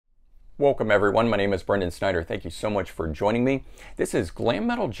Welcome everyone, my name is Brendan Snyder. Thank you so much for joining me. This is Glam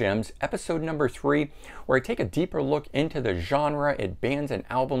Metal Gems, episode number 3, where I take a deeper look into the genre at bands and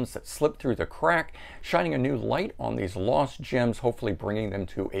albums that slipped through the crack, shining a new light on these lost gems, hopefully bringing them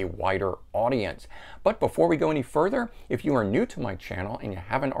to a wider audience. But before we go any further, if you are new to my channel and you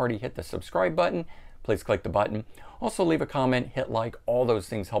haven't already hit the subscribe button, please click the button. Also leave a comment, hit like, all those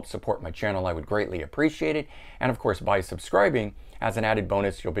things help support my channel. I would greatly appreciate it. And of course, by subscribing, as an added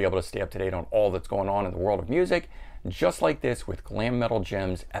bonus, you'll be able to stay up to date on all that's going on in the world of music, just like this with Glam Metal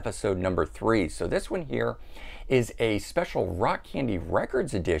Gems episode number 3. So this one here is a special Rock Candy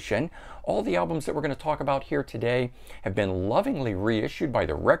Records edition. All the albums that we're going to talk about here today have been lovingly reissued by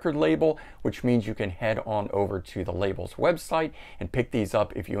the record label, which means you can head on over to the label's website and pick these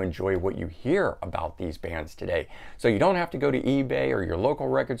up if you enjoy what you hear about these bands today. So you don't have to go to eBay or your local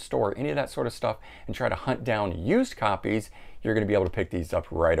record store or any of that sort of stuff and try to hunt down used copies. You're going to be able to pick these up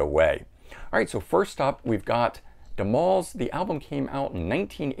right away. All right, so first up, we've got Damals. The album came out in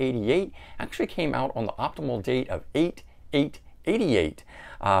 1988, actually came out on the optimal date of 8/8/88.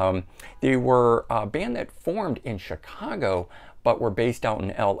 They were a band that formed in Chicago, but were based out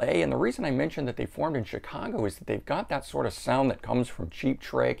in LA. And the reason I mentioned that they formed in Chicago is that they've got that sort of sound that comes from Cheap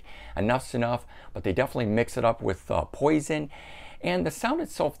Trick, Enough's Enough, but they definitely mix it up with Poison. And the sound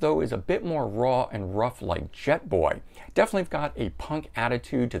itself, though, is a bit more raw and rough like Jet Boy. Definitely got a punk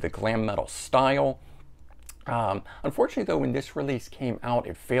attitude to the glam metal style. Unfortunately, though, when this release came out,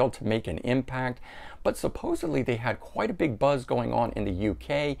 it failed to make an impact, but supposedly they had quite a big buzz going on in the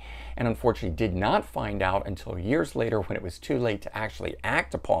UK, and unfortunately did not find out until years later when it was too late to actually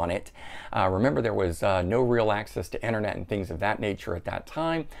act upon it. Remember, there was no real access to internet and things of that nature at that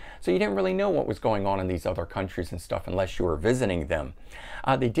time, so you didn't really know what was going on in these other countries and stuff unless you were visiting them.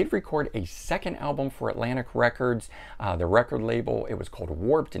 They did record a second album for Atlantic Records, the record label. It was called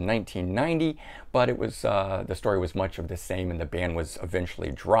Warped in 1990, but it was the story was much of the same, and the band was eventually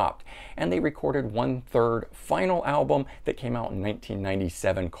dropped. And they recorded one third final album that came out in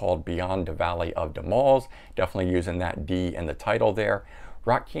 1997 called Beyond the Valley of Damals, definitely using that D in the title there.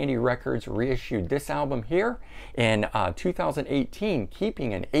 Rock Candy Records reissued this album here in 2018,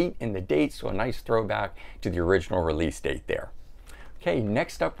 keeping an 8 in the date, so a nice throwback to the original release date there. Okay,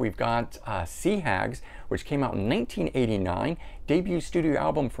 next up we've got Sea Hags, which came out in 1989, debut studio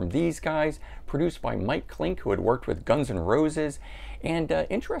album from these guys, produced by Mike Klink, who had worked with Guns N' Roses. And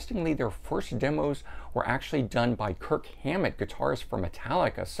interestingly, their first demos were actually done by Kirk Hammett, guitarist for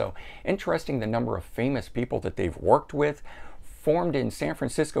Metallica. So interesting the number of famous people that they've worked with. Formed in San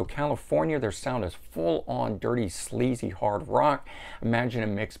Francisco, California, their sound is full-on dirty, sleazy hard rock. Imagine a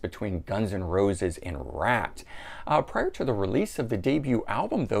mix between Guns N' Roses and Rat. Prior to the release of the debut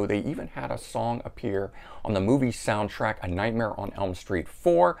album, though, they even had a song appear on the movie soundtrack A Nightmare on Elm Street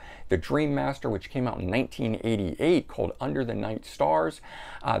 4, The Dream Master, which came out in 1988, called Under the Night Stars.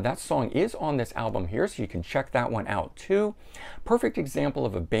 That song is on this album here, so you can check that one out too. Perfect example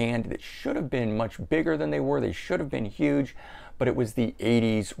of a band that should have been much bigger than they were. They should have been huge, but it was the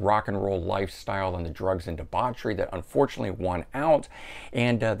 80s rock and roll lifestyle and the drugs and debauchery that unfortunately won out,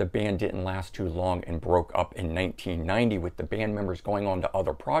 and the band didn't last too long and broke up in 1990 with the band members going on to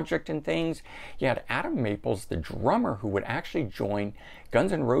other projects and things. You had Adam Maples, the drummer, who would actually join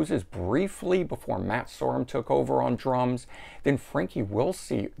Guns N' Roses briefly before Matt Sorum took over on drums. Then Frankie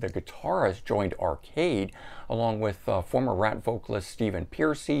Wilsey, the guitarist, joined Arcade, along with former Rat vocalist Stephen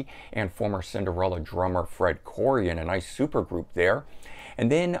Pearcy and former Cinderella drummer Fred Corian, a nice supergroup there.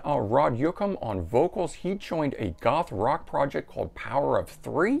 And then Rod Yuckham on vocals. He joined a goth rock project called Power of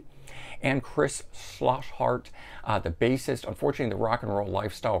Three. And Chris Schlosshart, the bassist. Unfortunately, the rock and roll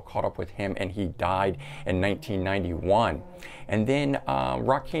lifestyle caught up with him, and he died in 1991. And then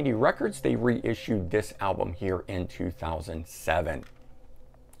Rock Candy Records, they reissued this album here in 2007.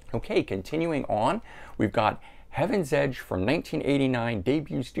 Okay, continuing on, we've got Heaven's Edge from 1989,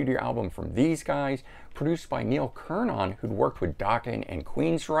 debut studio album from these guys, produced by Neil Kernon, who'd worked with Dokken and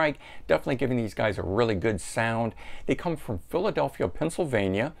Queensryche, definitely giving these guys a really good sound. They come from Philadelphia,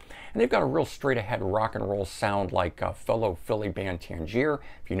 Pennsylvania, and they've got a real straight-ahead rock and roll sound like fellow Philly band Tangier.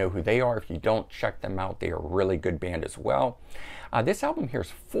 If you know who they are, if you don't, check them out. They are a really good band as well. This album here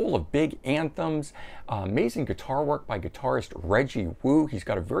is full of big anthems, amazing guitar work by guitarist Reggie Wu. He's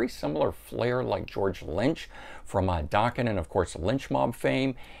got a very similar flair like George Lynch from Dokken and, of course, Lynch Mob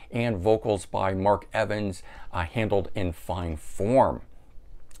fame, and vocals by Mark Evans handled in fine form.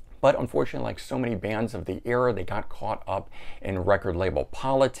 But unfortunately, like so many bands of the era, they got caught up in record label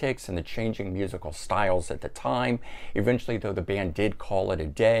politics and the changing musical styles at the time. Eventually, though, the band did call it a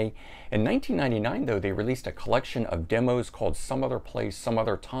day. In 1999, though, they released a collection of demos called Some Other Place, Some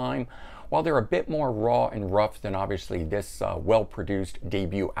Other Time. While they're a bit more raw and rough than obviously this well-produced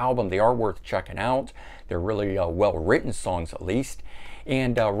debut album, they are worth checking out. They're really well-written songs, at least.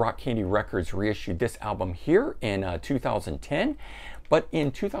 And Rock Candy Records reissued this album here in 2010. But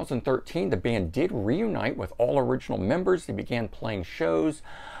in 2013, the band did reunite with all original members. They began playing shows.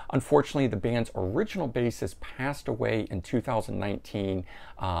 Unfortunately, the band's original bassist passed away in 2019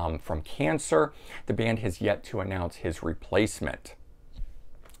 from cancer. The band has yet to announce his replacement.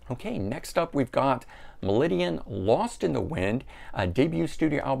 Okay, next up we've got Meridian, Lost in the Wind, a debut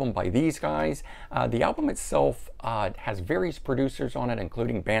studio album by these guys. The album itself has various producers on it,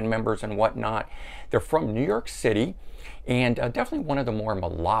 including band members and whatnot. They're from New York City, and definitely one of the more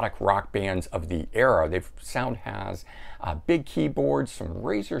melodic rock bands of the era. Their sound has big keyboards, some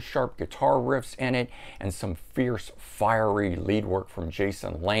razor-sharp guitar riffs in it, and some fierce, fiery lead work from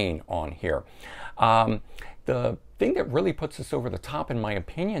Jason Lane on here. The thing that really puts us over the top, in my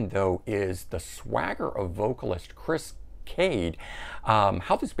opinion, though, is the swagger of vocalist Chris Cade.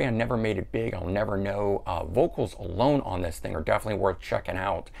 How this band never made it big, I'll never know. Vocals alone on this thing are definitely worth checking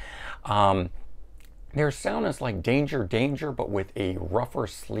out. Their sound is like Danger Danger, but with a rougher,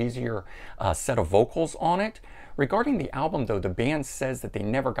 sleazier set of vocals on it. Regarding the album, though, the band says that they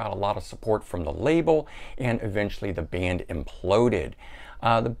never got a lot of support from the label, and eventually the band imploded.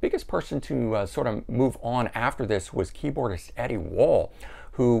 The biggest person to sort of move on after this was keyboardist Eddie Wall,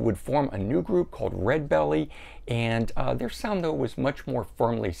 who would form a new group called Red Belly, and their sound, though, was much more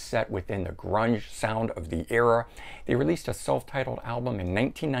firmly set within the grunge sound of the era. They released a self-titled album in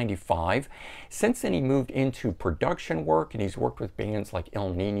 1995. Since then, he moved into production work, and he's worked with bands like El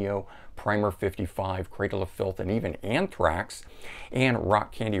Nino, Primer 55, Cradle of Filth, and even Anthrax, and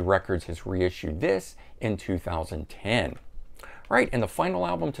Rock Candy Records has reissued this in 2010. Right, and the final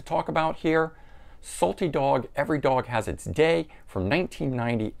album to talk about here, Salty Dog, Every Dog Has Its Day from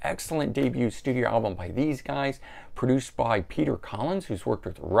 1990. Excellent debut studio album by these guys, produced by Peter Collins, who's worked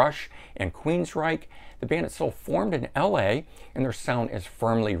with Rush and Queensryche. The band itself formed in LA, and their sound is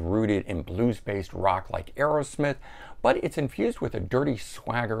firmly rooted in blues-based rock like Aerosmith, but it's infused with a dirty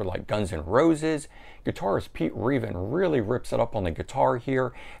swagger like Guns N' Roses. Guitarist Pete Reven really rips it up on the guitar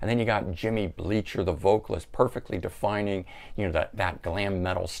here, and then you got Jimmy Bleacher, the vocalist, perfectly defining, you know, that glam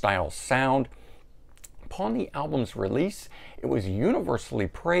metal style sound. Upon the album's release, it was universally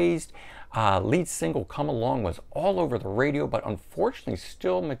praised. Lead single Come Along was all over the radio, but unfortunately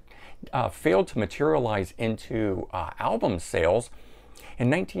still failed to materialize into album sales. In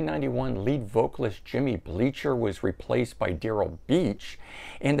 1991, lead vocalist Jimmy Bleacher was replaced by Daryl Beach,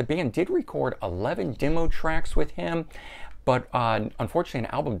 and the band did record 11 demo tracks with him, but unfortunately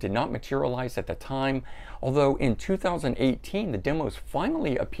an album did not materialize at the time, although in 2018 the demos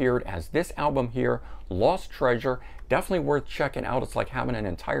finally appeared as this album here, Lost Treasure. Definitely worth checking out. It's like having an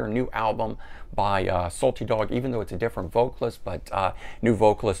entire new album by Salty Dog, even though it's a different vocalist, but new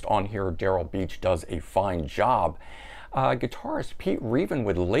vocalist on here, Daryl Beach, does a fine job. Guitarist Pete Reven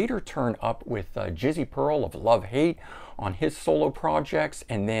would later turn up with Jizzy Pearl of Love Hate on his solo projects,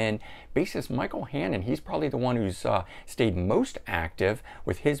 and then bassist Michael Hannon, he's probably the one who's stayed most active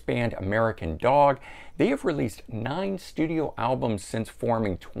with his band American Dog. They have released 9 studio albums since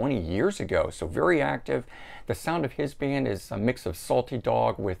forming 20 years ago, so very active. The sound of his band is a mix of Salty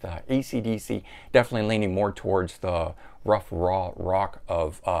Dog with AC/DC, definitely leaning more towards the rough, raw rock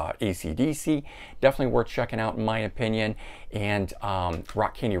of AC/DC. Definitely worth checking out, in my opinion. And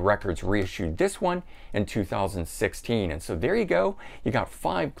Rock Candy Records reissued this one in 2016. And so there you go. You got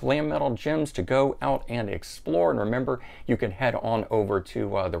 5 glam metal gems to go out and explore. And remember, you can head on over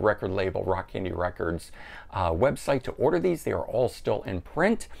to the record label Rock Candy Records website to order these. They are all still in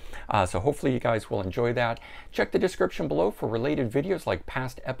print. So hopefully you guys will enjoy that. Check the description below for related videos like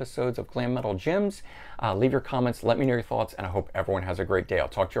past episodes of Glam Metal Gems. Leave your comments. Let me know your thoughts. And I hope everyone has a great day. I'll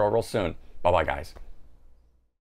talk to you all real soon. Bye-bye, guys.